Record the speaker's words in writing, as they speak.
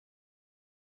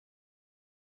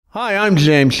Hi, I'm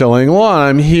James Shillinglaw, and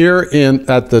I'm here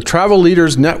at the Travel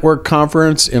Leaders Network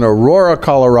Conference in Aurora,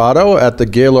 Colorado at the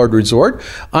Gaylord Resort.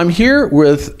 I'm here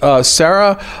with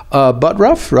Sarah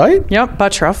Buttruff, right? Yep,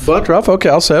 Buttruff. Buttruff, okay,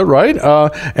 I'll say it right.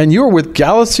 And you're with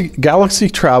Galaxy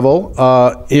Travel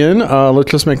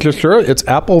let's just make sure, it's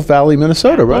Apple Valley,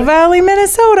 Minnesota, right? Apple Valley,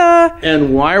 Minnesota.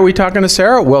 And why are we talking to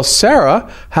Sarah? Well,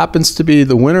 Sarah happens to be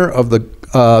the winner of the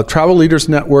Travel Leaders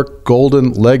Network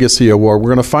Golden Legacy Award.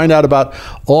 We're going to find out about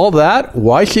all that,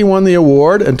 why she won the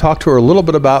award, and talk to her a little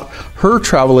bit about her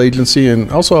travel agency and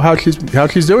also how she's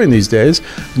doing these days.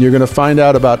 And you're going to find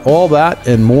out about all that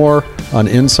and more on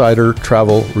Insider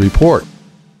Travel Report.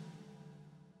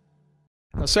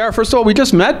 Sarah, first of all, we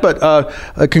just met, but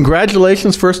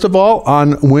congratulations, first of all,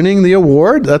 on winning the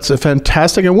award. That's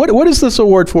fantastic. And what is this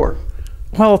award for?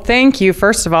 Well, thank you,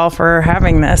 first of all, for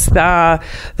having this. The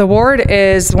award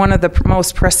is one of the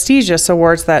most prestigious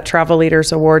awards that Travel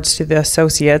Leaders awards to the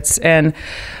associates, and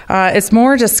it's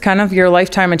more just kind of your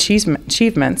lifetime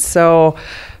achievements. So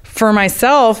for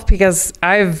myself, because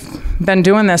I've been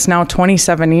doing this now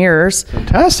 27 years.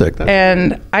 Fantastic.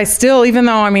 And I still, even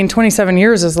though, 27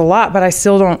 years is a lot, but I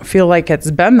still don't feel like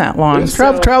it's been that long.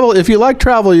 Travel. If you like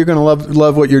travel, you're going to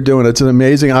love what you're doing. It's an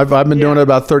amazing. I've been doing it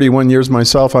about 31 years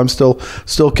myself. I'm still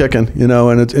kicking,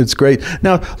 and it's great.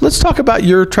 Now, let's talk about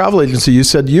your travel agency. You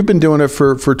said you've been doing it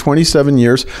for 27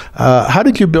 years. How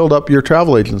did you build up your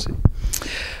travel agency?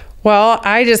 Well,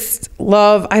 I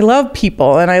love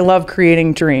people and I love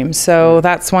creating dreams. So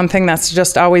that's one thing that's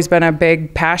just always been a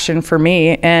big passion for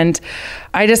me. And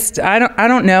I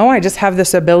don't know. I just have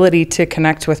this ability to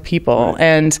connect with people.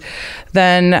 And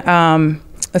then,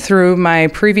 through my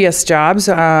previous jobs,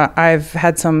 I've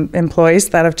had some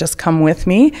employees that have just come with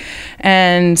me.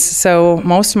 And so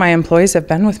most of my employees have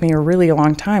been with me a really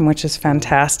long time, which is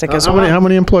fantastic as well. How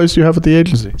many employees do you have at the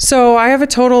agency? So I have a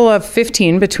total of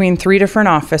 15 between 3 different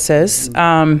offices.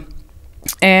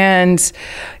 And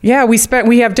yeah,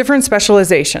 we have different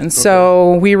specializations. Okay.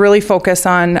 So we really focus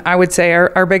on, I would say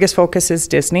our biggest focus is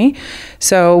Disney.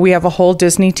 So we have a whole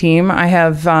Disney team. I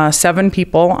have 7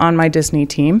 people on my Disney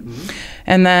team. Mm-hmm.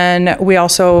 And then we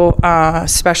also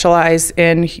specialize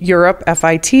in Europe,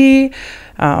 FIT,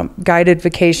 guided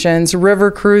vacations.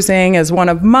 River cruising is one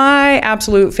of my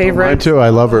absolute favorites. Mine too. I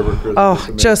love river cruising. Oh,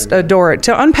 just adore it.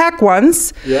 To unpack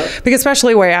once, because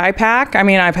especially the way I pack.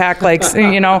 I pack like,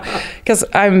 because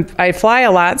I fly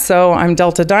a lot, so I'm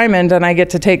Delta Diamond, and I get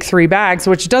to take 3 bags,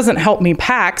 which doesn't help me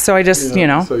pack. So I just,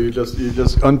 So you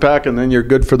just unpack, and then you're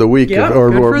good for the week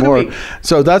or more. Week.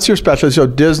 So that's your specialty. So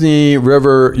Disney,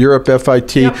 River, Europe, FIT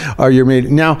are your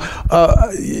main. Now,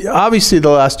 obviously,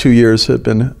 the last 2 years have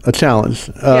been a challenge.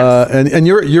 Yes. And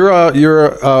you're a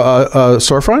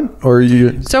storefront, or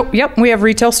you? So we have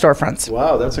retail storefronts.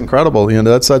 Wow, that's incredible.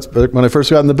 That's when I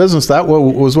first got in the business, that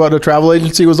was what a travel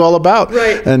agency was all about.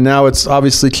 Right. And now it's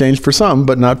obviously changed for some,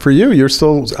 but not for you. You're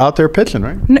still out there pitching,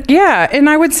 right? Yeah, and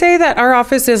I would say that our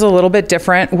office is a little bit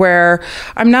different, where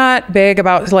I'm not big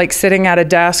about like sitting at a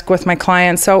desk with my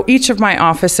clients. So each of my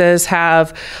offices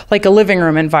have like a living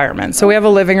room environment. So we have a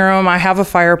living room. I have a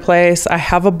fireplace. I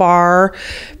have a bar,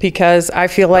 because I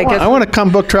feel like I want to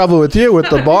come book travel with you with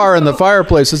the bar and the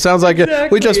fireplace. It sounds like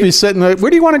we'd just be sitting there. Where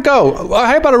do you want to go?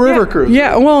 How about a river cruise?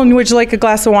 Yeah. Well, would you like a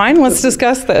glass of wine? Let's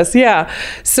discuss this. Yeah.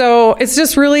 So it's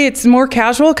just really, it's more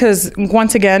casual, because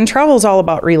once again, travel is all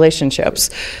about relationships.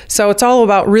 So it's all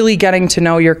about really getting to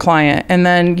know your client. And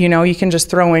then, you can just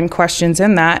throw in questions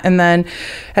in that. And then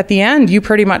at the end, you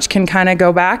pretty much can kind of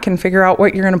go back and figure out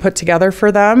what you're going to put together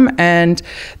for them. And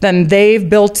then they've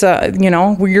built,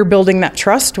 you're building that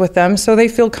trust with them, so they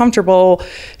feel comfortable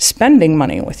spending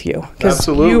money with you, because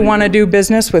you want to do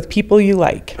business with people you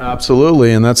like.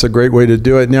 Absolutely, and that's a great way to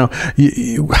do it. Now,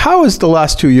 how has the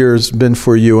last 2 years been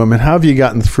for you? How have you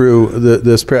gotten through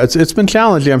this period? It's been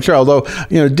challenging, I'm sure, although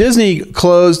Disney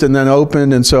closed and then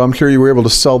opened, and so I'm sure you were able to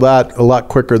sell that a lot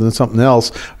quicker than something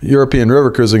else. European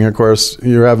river cruising, of course,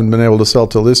 you haven't been able to sell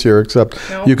till this year, except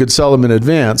you could sell them in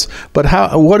advance. But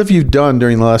what have you done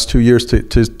during the last 2 years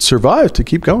to survive, to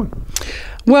keep going?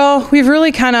 Well, we've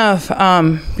really kind of,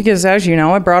 because as you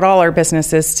know, it brought all our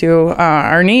businesses to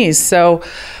our knees. So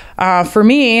for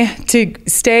me to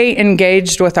stay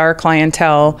engaged with our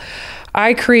clientele,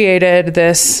 I created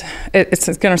this, it's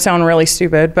going to sound really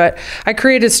stupid, but I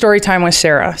created Storytime with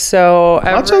Sarah. So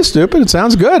not so stupid. It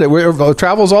sounds good.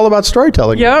 Travel's all about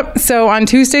storytelling. Yep. So on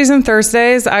Tuesdays and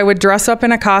Thursdays, I would dress up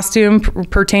in a costume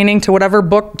pertaining to whatever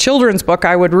children's book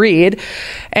I would read.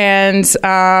 And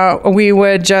we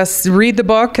would just read the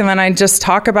book, and then I'd just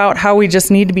talk about how we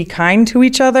just need to be kind to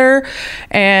each other.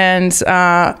 And,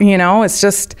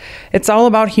 it's all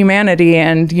about humanity.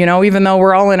 And, even though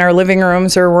we're all in our living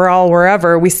rooms or we're all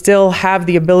wherever, we still have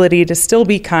the ability to still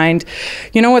be kind.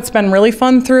 What's been really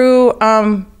fun through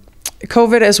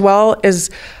COVID as well is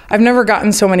I've never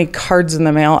gotten so many cards in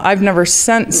the mail. I've never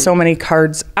sent so many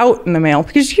cards out in the mail,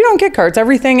 because you don't get cards.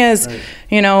 Everything is,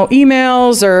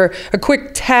 emails or a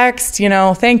quick text,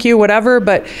 thank you, whatever.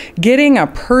 But getting a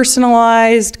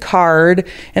personalized card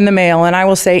in the mail, and I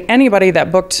will say anybody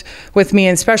that booked with me,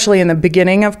 especially in the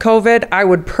beginning of COVID, I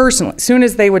would personally, as soon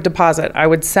as they would deposit, I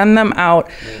would send them out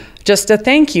just a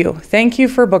thank you. Thank you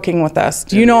for booking with us.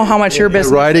 Do you know how much your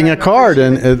business... Writing a card,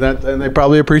 and they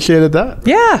probably appreciated that.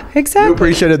 Yeah, exactly. You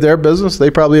appreciated their business. They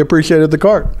probably appreciated the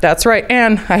card. That's right.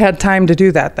 And I had time to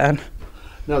do that then.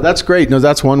 No, that's great. No,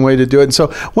 that's one way to do it. And so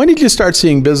when did you start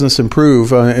seeing business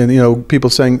improve? And,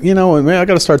 people saying, I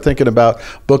got to start thinking about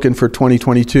booking for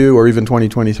 2022 or even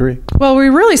 2023. Well, we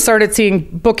really started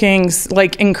seeing bookings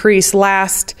increase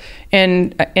last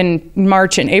in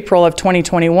March and April of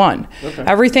 2021. Okay.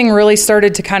 Everything really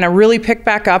started to kind of really pick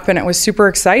back up, and it was super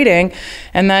exciting.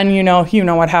 And then,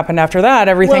 what happened after that.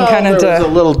 Everything kind of... There was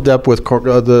a little dip with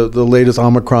the latest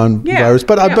Omicron virus.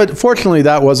 But fortunately,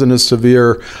 that wasn't as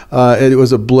severe. It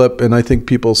was a blip, and I think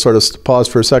people sort of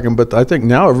paused for a second. But I think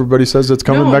now everybody says it's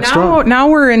coming back strong. Now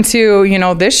we're into,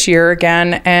 this year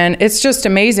again, and it's just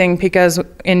amazing because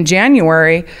in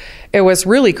January, it was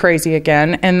really crazy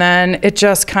again. And then it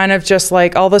just kind of just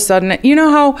like all of a sudden,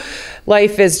 how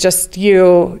life is just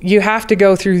you have to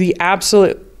go through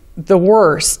the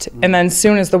worst. And then as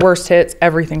soon as the worst hits,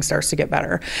 everything starts to get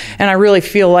better. And I really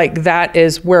feel like that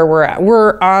is where we're at.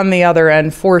 We're on the other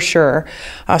end for sure,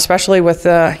 especially with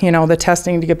the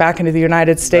testing to get back into the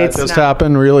United States. That just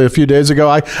happened really a few days ago.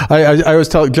 I always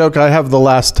joke I have the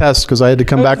last test because I had to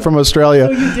come back from Australia.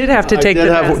 So you did have to take the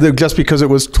test. Just because it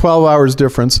was 12 hours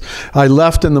difference. I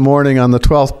left in the morning on the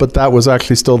 12th, but that was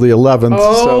actually still the 11th.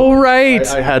 Oh, so right.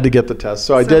 I had to get the test.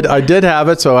 So I did have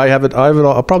it. So I have it.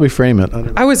 I'll probably frame it.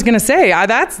 I was going to say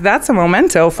that's a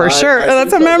memento for sure.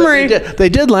 That's a memory. They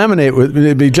did laminate with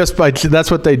me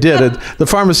that's what they did. The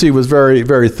pharmacy was very,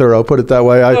 very thorough, put it that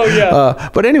way.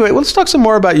 But anyway, let's talk some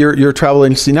more about your travel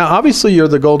agency. Now, obviously, you're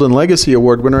the Golden Legacy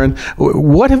Award winner, and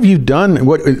what have you done?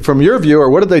 What, from your view, or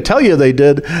what did they tell you they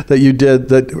did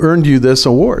that earned you this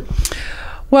award?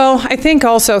 Well, I think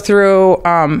also through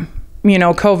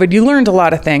COVID, you learned a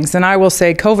lot of things. And I will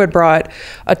say COVID brought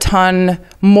a ton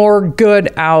more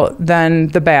good out than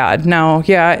the bad. Now,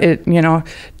 it,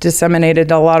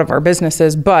 disseminated a lot of our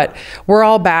businesses, but we're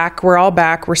all back.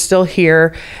 We're still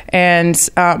here. And,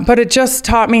 but it just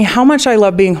taught me how much I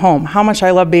love being home, how much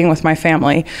I love being with my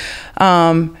family,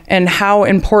 and how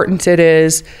important it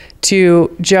is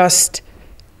to just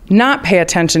not pay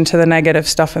attention to the negative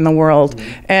stuff in the world,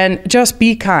 and just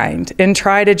be kind and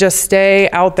try to just stay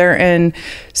out there. And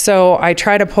so I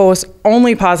try to post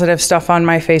only positive stuff on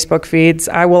my Facebook feeds.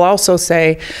 I will also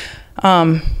say,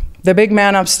 the big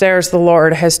man upstairs, the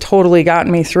Lord, has totally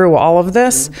gotten me through all of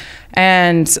this.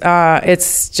 And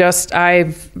it's just,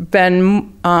 I've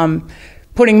been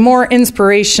putting more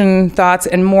inspiration thoughts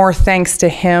and more thanks to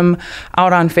him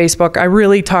out on Facebook. I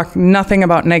really talk nothing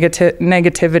about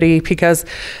negativity because,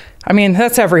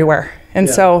 that's everywhere. And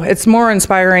so it's more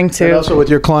inspiring to. And also with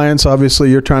your clients, obviously,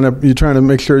 you're trying to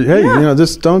make sure, hey,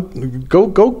 this don't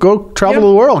go travel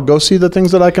the world, go see the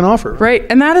things that I can offer. Right,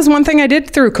 and that is one thing I did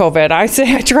through COVID. I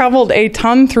say I traveled a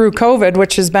ton through COVID,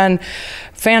 which has been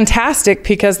fantastic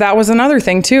because that was another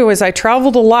thing too. Is I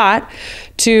traveled a lot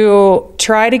to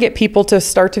try to get people to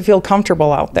start to feel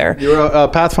comfortable out there. You're a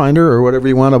Pathfinder or whatever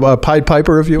you want, a Pied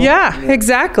Piper, if you want. Yeah,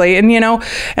 exactly. And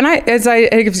and as I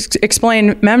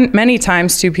explained many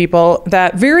times to people,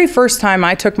 that very first time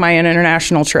I took my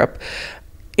international trip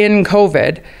in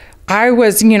COVID, I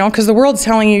was, because the world's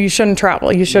telling you shouldn't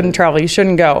travel, you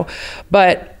shouldn't go.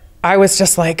 But I was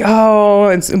just like,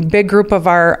 it's a big group of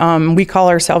our, we call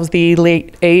ourselves the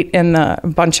Elite 8 and a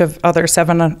bunch of other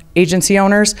 7 agency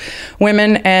owners,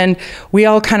 women. And we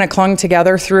all kind of clung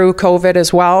together through COVID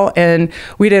as well. And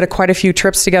we did quite a few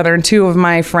trips together. And 2 of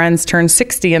my friends turned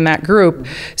 60 in that group.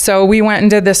 So we went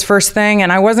and did this first thing,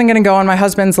 and I wasn't going to go. And my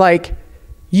husband's like,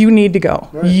 you need to go.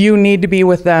 Right. You need to be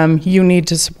with them. You need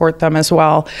to support them as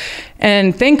well.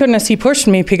 And thank goodness he pushed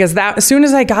me, because as soon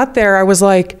as I got there, I was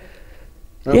like,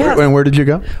 Yeah. And where did you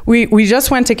go? We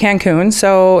just went to Cancun,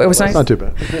 so it was nice. Not too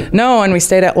bad. No, and we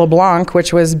stayed at LeBlanc,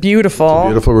 which was beautiful.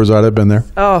 Beautiful resort. I've been there.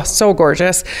 Oh, so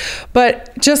gorgeous.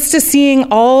 But just to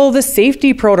seeing all the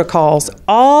safety protocols,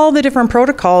 all the different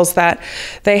protocols that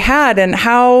they had, and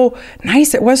how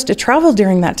nice it was to travel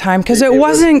during that time, because it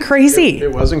wasn't crazy.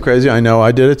 It wasn't crazy. I know.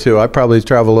 I did it too. I probably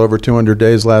traveled over 200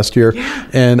 days last year,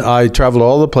 and I traveled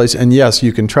all the place. And yes,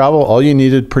 you can travel. All you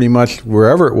needed pretty much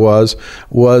wherever it was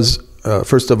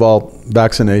first of all,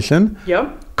 vaccination,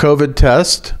 COVID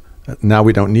test. Now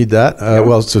we don't need that.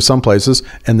 Well, to some places.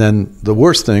 And then the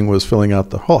worst thing was filling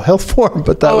out the whole health form.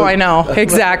 But that I know.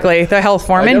 Exactly. The health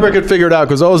form. I never could figure it out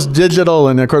because all is digital.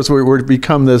 And of course, we're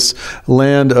become this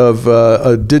land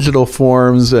of digital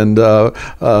forms. And, it's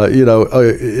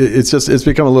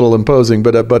become a little imposing.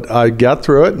 But I got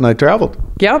through it and I traveled.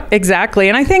 Yep, exactly.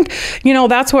 And I think,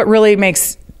 that's what really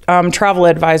makes travel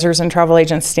advisors and travel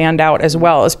agents stand out as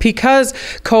well, is because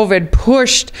COVID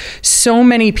pushed so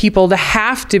many people to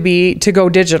go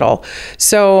digital.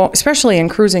 So especially in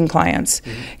cruising clients,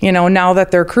 now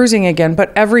that they're cruising again,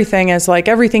 but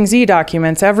everything's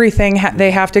e-documents, everything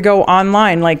they have to go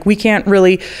online. Like we can't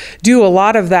really do a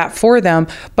lot of that for them,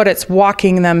 but it's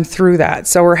walking them through that.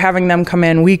 So we're having them come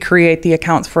in, we create the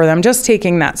accounts for them, just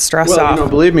taking that stress off.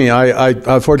 Believe me, I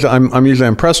unfortunately, I'm usually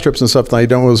on press trips and stuff, and I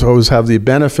don't always have the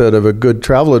benefit of a good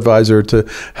travel advisor to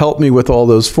help me with all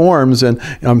those forms, and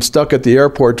I'm stuck at the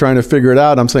airport trying to figure it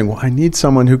out. I'm saying, well, I need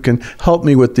someone who can help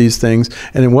me with these things.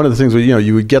 And then one of the things was,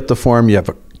 you would get the form, you have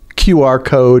a QR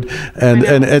code, and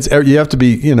you have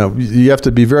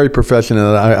to be very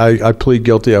professional. I plead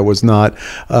guilty. I was not,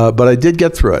 but I did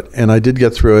get through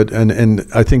it, and and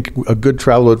I think a good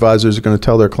travel advisor is going to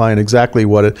tell their client exactly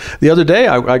what it. The other day,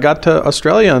 I got to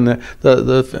Australia, and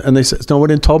and they said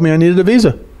nobody told me I needed a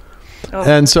visa. Oh.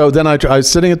 And so then I was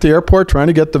sitting at the airport trying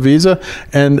to get the visa,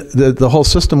 and the whole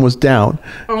system was down.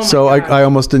 So I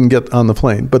almost didn't get on the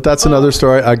plane. But that's another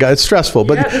story. It's stressful.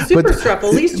 But it's super stressful.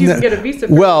 At least you can get a visa.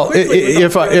 Well,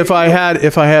 if I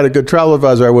had a good travel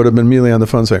advisor, I would have been immediately on the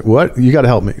phone saying, "What? You got to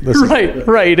help me." Listen.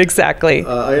 Right, exactly.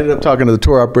 I ended up talking to the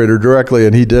tour operator directly,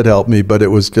 and he did help me. But it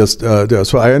was just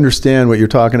so I understand what you're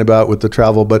talking about with the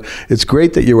travel. But it's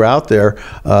great that you were out there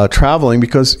traveling,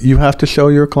 because you have to show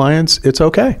your clients it's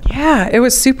okay. Yeah, it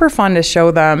was super fun to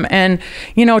show them. And,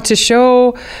 to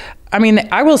show,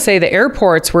 I will say the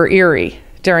airports were eerie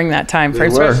during that time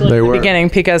frame, especially in the beginning,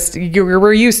 because you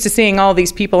were used to seeing all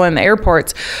these people in the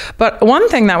airports. But one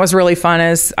thing that was really fun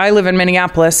is I live in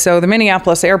Minneapolis, so the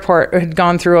Minneapolis airport had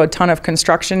gone through a ton of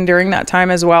construction during that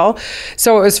time as well.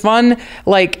 So it was fun.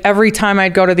 Like every time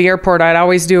I'd go to the airport, I'd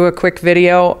always do a quick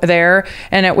video there,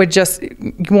 and it would just,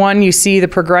 you see the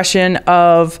progression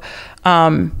of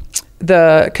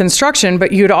the construction,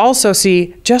 but you'd also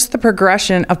see just the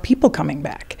progression of people coming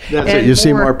back. That's it. You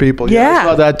see more people. Yeah. I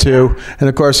saw that too. And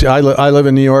of course, I live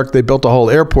in New York. They built a whole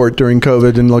airport during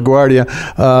COVID in LaGuardia.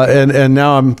 And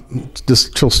now I'm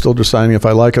just still deciding if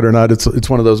I like it or not. It's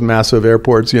one of those massive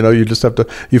airports. You just have to,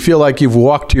 you feel like you've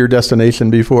walked to your destination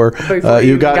before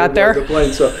you got there. The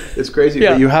plane. So it's crazy.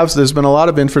 Yeah. But there's been a lot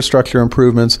of infrastructure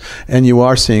improvements, and you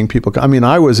are seeing people.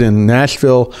 I was in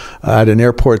Nashville at an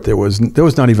airport. There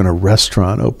was not even a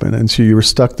restaurant open, and so you were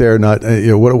stuck there. Not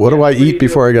what do I eat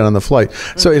before I get on the flight?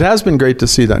 So it has been great to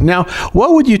see that. Now,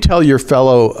 what would you tell your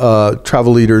fellow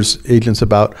travel leaders, agents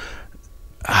about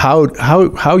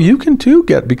how you can too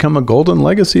become a Golden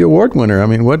Legacy Award winner?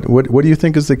 What do you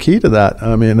think is the key to that?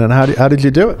 And how did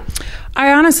you do it?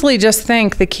 I honestly just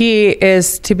think the key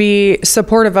is to be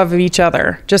supportive of each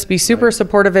other. Just be super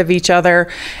supportive of each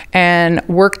other and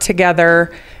work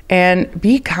together and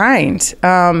be kind.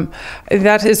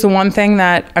 That is the one thing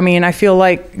that, I feel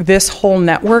like this whole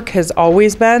network has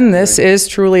always been. This is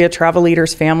truly a Travel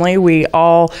Leaders family. We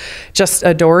all just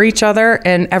adore each other,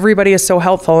 and everybody is so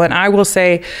helpful. And I will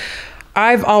say,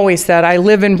 I've always said I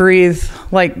live and breathe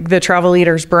like the Travel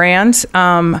Leaders brand.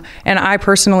 And I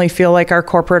personally feel like our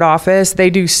corporate office, they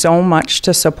do so much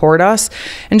to support us,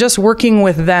 and just working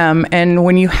with them. And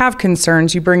when you have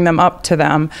concerns, you bring them up to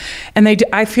them. And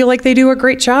I feel like they do a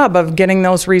great job of getting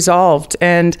those resolved.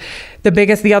 And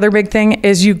the other big thing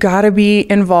is you got to be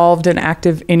involved and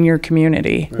active in your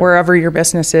community, wherever your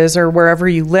business is or wherever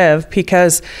you live,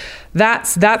 because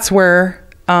that's where,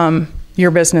 your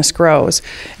business grows.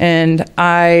 And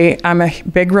I'm a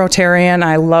big Rotarian.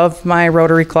 I love my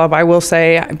Rotary Club. I will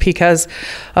say, because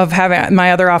of having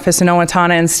my other office in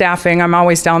Owatonna and staffing, I'm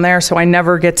always down there, so I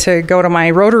never get to go to my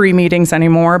Rotary meetings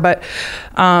anymore. But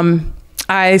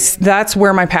that's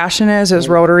where my passion is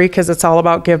Rotary, because it's all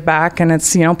about give back, and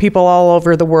it's, people all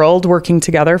over the world working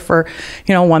together for,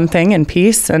 one thing in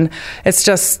peace. And it's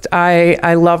just,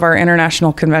 I love our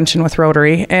international convention with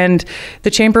Rotary, and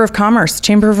the Chamber of Commerce,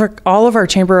 all of our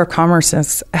Chamber of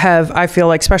Commerces have, I feel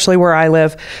like, especially where I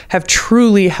live, have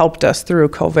truly helped us through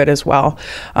COVID as well.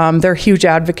 They're huge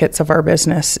advocates of our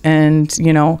business, and,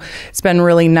 it's been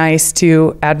really nice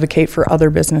to advocate for other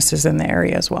businesses in the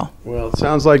area as well. Well, it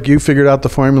sounds like you figured out the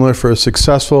formula for a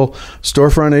successful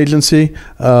storefront agency,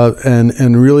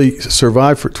 and really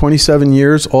survived for 27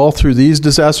 years, all through these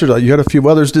disasters. You had a few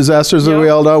others disasters that we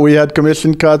all know. We had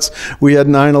commission cuts. We had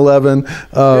 9/11.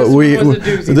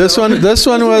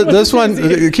 This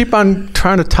one. Keep on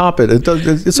trying to top it.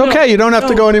 It's okay. You don't have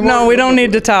to go anymore. No, we don't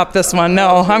need to top this one.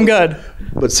 No, I'm good.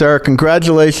 But Sarah,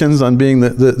 congratulations on being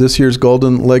this year's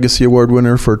Golden Legacy Award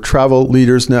winner for Travel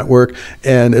Leaders Network.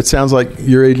 And it sounds like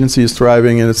your agency is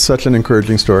thriving, and it's such an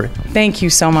encouraging story. Thank you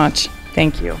so much.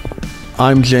 Thank you.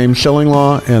 I'm James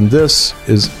Shillinglaw, and this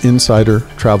is Insider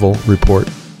Travel Report.